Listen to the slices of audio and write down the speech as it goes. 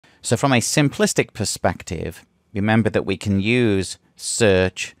So from a simplistic perspective, remember that we can use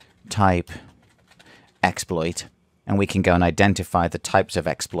search type exploit, and we can go and identify the types of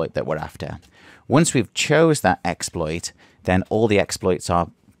exploit that we're after. Once we've chose that exploit, then all the exploits are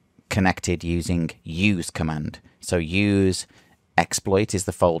connected using use command. So use exploit is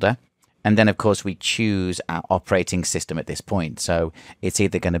the folder. And then, of course, we choose our operating system at this point. So it's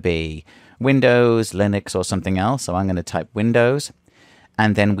either going to be Windows, Linux, or something else. So I'm going to type Windows.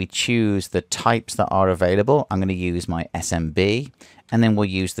 And then we choose the types that are available. I'm going to use my SMB. And then we'll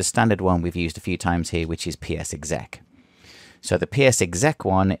use the standard one we've used a few times here, which is psexec. So the psexec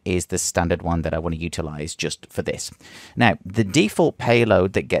one is the standard one that I want to utilize just for this. Now, the default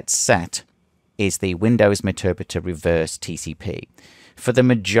payload that gets set is the Windows Meterpreter reverse TCP. For the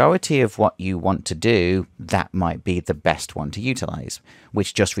majority of what you want to do, that might be the best one to utilize,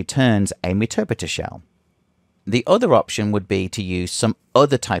 which just returns a Meterpreter shell. The other option would be to use some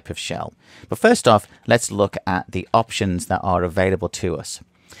other type of shell. But first off, let's look at the options that are available to us.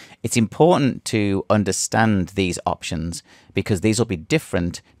 It's important to understand these options because these will be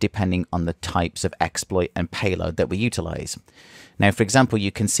different depending on the types of exploit and payload that we utilize. Now, for example,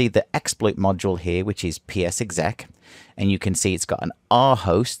 you can see the exploit module here, which is psexec, and you can see it's got an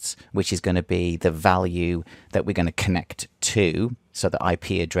rhosts, which is going to be the value that we're going to connect to, so the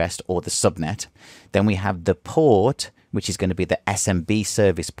IP address or the subnet. Then we have the port, which is going to be the SMB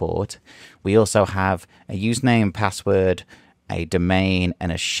service port. We also have a username, password, a domain,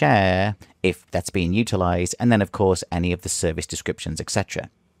 and a share if that's being utilized, and then of course any of the service descriptions, etc.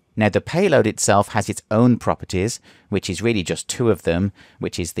 Now the payload itself has its own properties, which is really just two of them,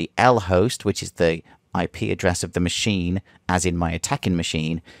 which is the lhost, which is the IP address of the machine, as in my attacking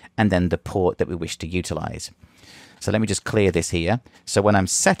machine, and then the port that we wish to utilize. So let me just clear this here. So when I'm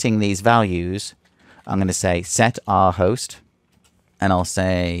setting these values, I'm going to say set rhost, and I'll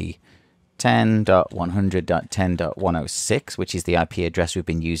say 10.100.10.106, which is the IP address we've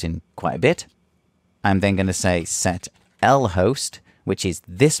been using quite a bit. I'm then going to say set lhost, which is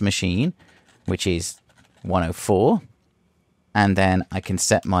this machine, which is 104. And then I can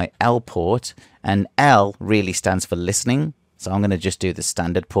set my L port, and L really stands for listening. So I'm going to just do the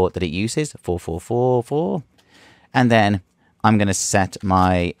standard port that it uses, 4444. And then I'm going to set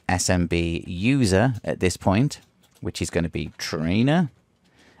my SMB user at this point, which is going to be trainer.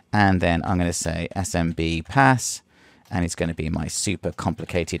 And then I'm going to say SMB pass, and it's going to be my super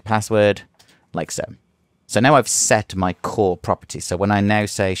complicated password, like so. So now I've set my core properties. So when I now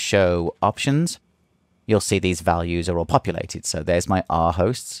say show options, you'll see these values are all populated. So there's my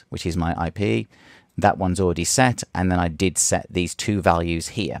rhosts, which is my IP. That one's already set. And then I did set these two values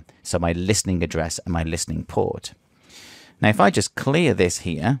here. So my listening address and my listening port. Now, if I just clear this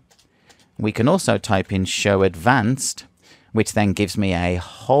here, we can also type in show advanced, which then gives me a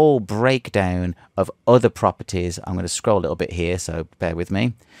whole breakdown of other properties. I'm going to scroll a little bit here, so bear with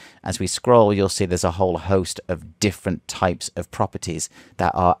me. As we scroll, you'll see there's a whole host of different types of properties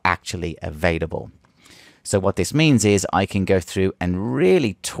that are actually available. So what this means is I can go through and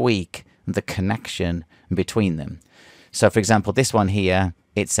really tweak the connection between them. So for example, this one here,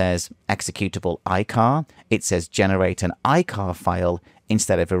 it says executable icar. It says generate an icar file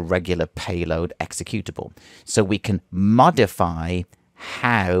instead of a regular payload executable. So we can modify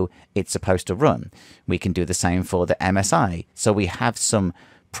how it's supposed to run. We can do the same for the MSI. So we have some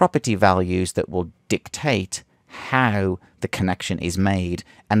property values that will dictate how the connection is made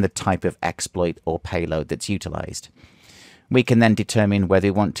and the type of exploit or payload that's utilized. We can then determine whether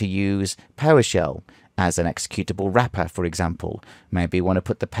we want to use PowerShell as an executable wrapper, for example. Maybe we want to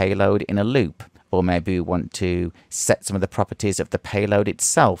put the payload in a loop, or maybe we want to set some of the properties of the payload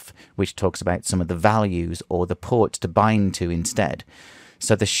itself, which talks about some of the values or the ports to bind to instead.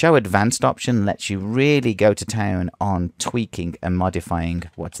 So the show advanced option lets you really go to town on tweaking and modifying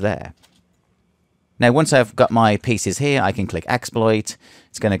what's there. Now, once I've got my pieces here, I can click exploit.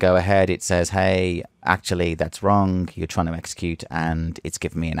 It's going to go ahead. It says, hey, actually, that's wrong. You're trying to execute, and it's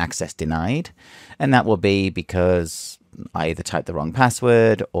given me an access denied. And that will be because I either typed the wrong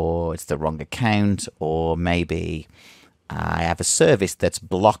password, or it's the wrong account, or maybe I have a service that's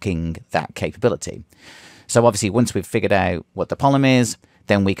blocking that capability. So obviously, once we've figured out what the problem is,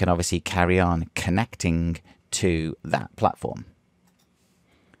 then we can obviously carry on connecting to that platform.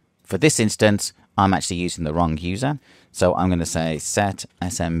 For this instance, I'm actually using the wrong user. So I'm going to say set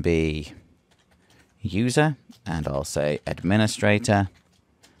SMB user, and I'll say administrator,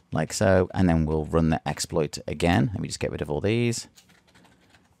 like so. And then we'll run the exploit again. Let me just get rid of all these.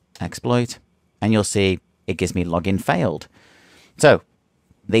 Exploit. And you'll see it gives me login failed. So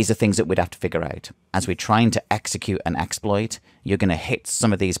these are things that we'd have to figure out. As we're trying to execute an exploit, you're going to hit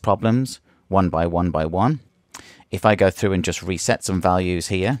some of these problems one by one by one. If I go through and just reset some values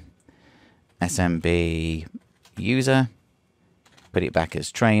here, SMB user, put it back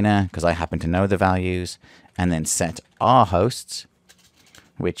as trainer because I happen to know the values, and then set our hosts,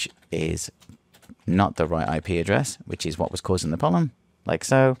 which is not the right IP address, which is what was causing the problem, like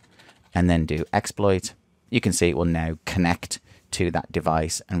so, and then do exploit. You can see it will now connect to that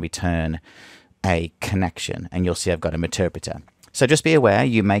device and return a connection, and you'll see I've got a Meterpreter. So just be aware,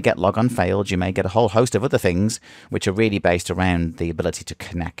 you may get logon failed, you may get a whole host of other things which are really based around the ability to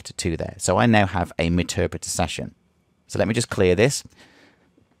connect to there. So I now have a Meterpreter session. So let me just clear this.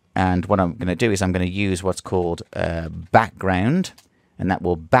 And what I'm going to do is I'm going to use what's called background, and that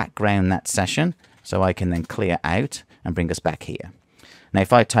will background that session. So I can then clear out and bring us back here. Now,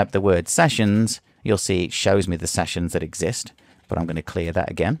 if I type the word sessions, you'll see it shows me the sessions that exist, but I'm going to clear that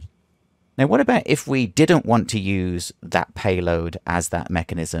again. Now, what about if we didn't want to use that payload as that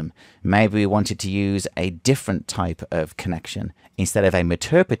mechanism? Maybe we wanted to use a different type of connection. Instead of a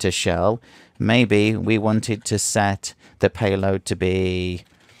Meterpreter shell, maybe we wanted to set the payload to be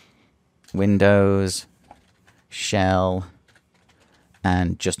Windows, shell,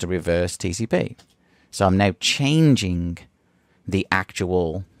 and just a reverse TCP. So I'm now changing the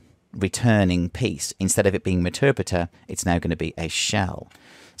actual returning piece. Instead of it being Meterpreter, it's now going to be a shell.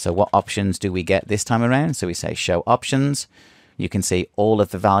 So what options do we get this time around? So we say show options. You can see all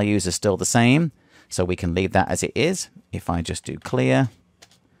of the values are still the same. So we can leave that as it is. If I just do clear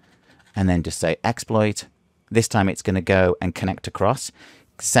and then just say exploit, this time it's going to go and connect across,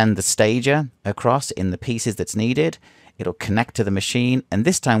 send the stager across in the pieces that's needed. It'll connect to the machine. And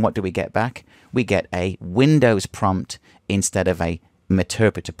this time, what do we get back? We get a Windows prompt instead of a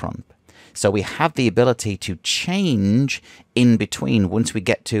Meterpreter prompt. So we have the ability to change in between. Once we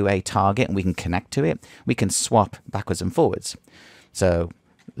get to a target and we can connect to it, we can swap backwards and forwards. So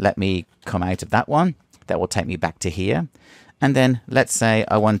let me come out of that one. That will take me back to here. And then let's say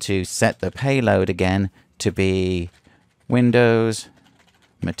I want to set the payload again to be Windows,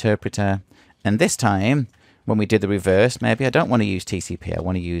 Meterpreter. And this time, when we did the reverse, maybe I don't want to use TCP. I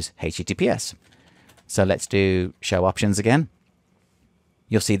want to use HTTPS. So let's do show options again.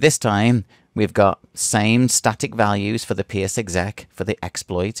 You'll see this time we've got same static values for the PS exec, for the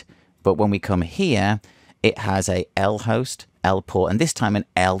exploit. But when we come here, it has a L host, L port, and this time an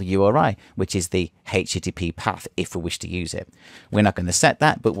L URI, which is the HTTP path if we wish to use it. We're not going to set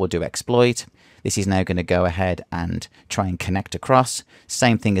that, but we'll do exploit. This is now going to go ahead and try and connect across.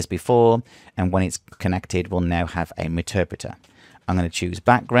 Same thing as before. And when it's connected, we'll now have a Meterpreter. I'm going to choose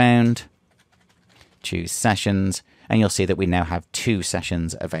background, choose sessions, and you'll see that we now have 2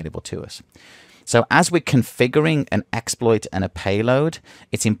 sessions available to us. So as we're configuring an exploit and a payload,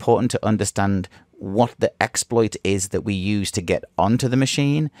 it's important to understand what the exploit is that we use to get onto the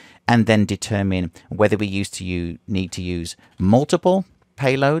machine, and then determine whether we need to use multiple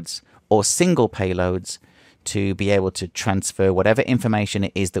payloads or single payloads to be able to transfer whatever information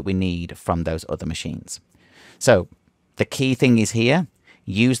it is that we need from those other machines. So the key thing is here,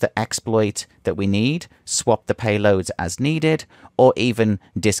 use the exploit that we need, swap the payloads as needed, or even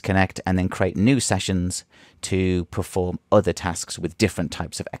disconnect and then create new sessions to perform other tasks with different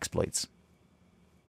types of exploits.